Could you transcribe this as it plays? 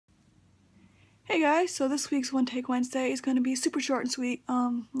Hey guys, so this week's One Take Wednesday is going to be super short and sweet.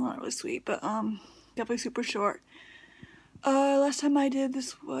 Not really sweet, but definitely super short. Last time I did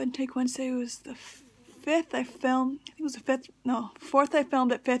this One Take Wednesday was the 5th I filmed. I think it was the 5th, no, 4th I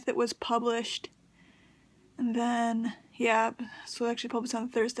filmed it, 5th it was published. And then, yeah, so I actually published on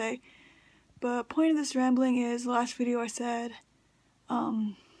Thursday. But point of this rambling is, the last video I said,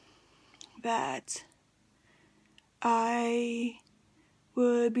 that I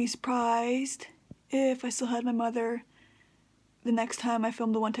would be surprised if I still had my mother the next time I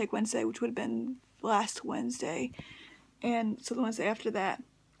filmed the One Take Wednesday, which would have been last Wednesday, and so the Wednesday after that.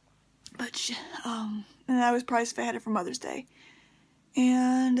 But and I was surprised if I had it for Mother's Day,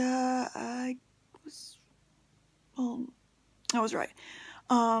 and I was right.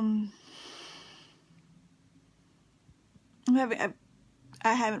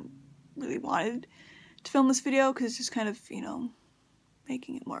 I haven't really wanted to film this video because it's just kind of, you know,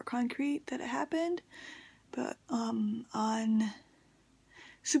 making it more concrete that it happened. But on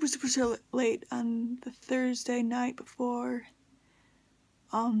super late on the Thursday night before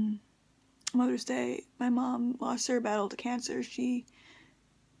Mother's Day, my mom lost her battle to cancer. She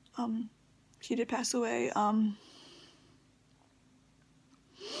did pass away.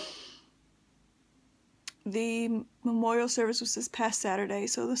 The memorial service was this past Saturday,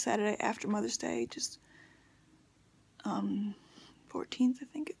 so the Saturday after Mother's Day, just 14th I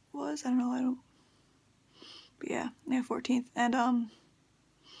think it was. I don't know, but yeah, 14th. And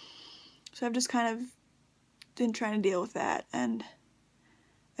so I've just kind of been trying to deal with that, and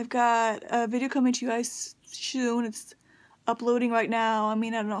I've got a video coming to you guys soon. It's uploading right now. I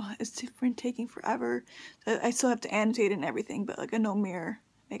mean, I don't know, it's taking forever. I still have to annotate and everything, but like a no mirror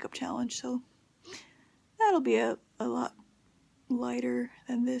makeup challenge, so that'll be a lot lighter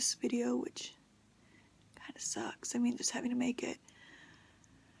than this video, which kind of sucks. I mean, just having to make it,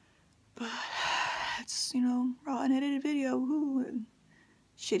 but it's, you know, raw unedited video. Woo, and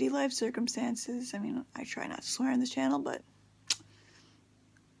shitty life circumstances. I mean, I try not to swear on this channel, but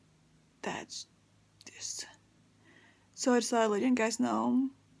that's just, so I just thought I'd let you guys know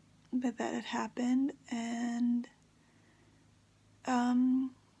that had happened, and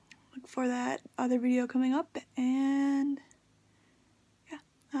look for that other video coming up, and yeah,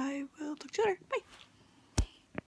 I will talk to you later. Bye.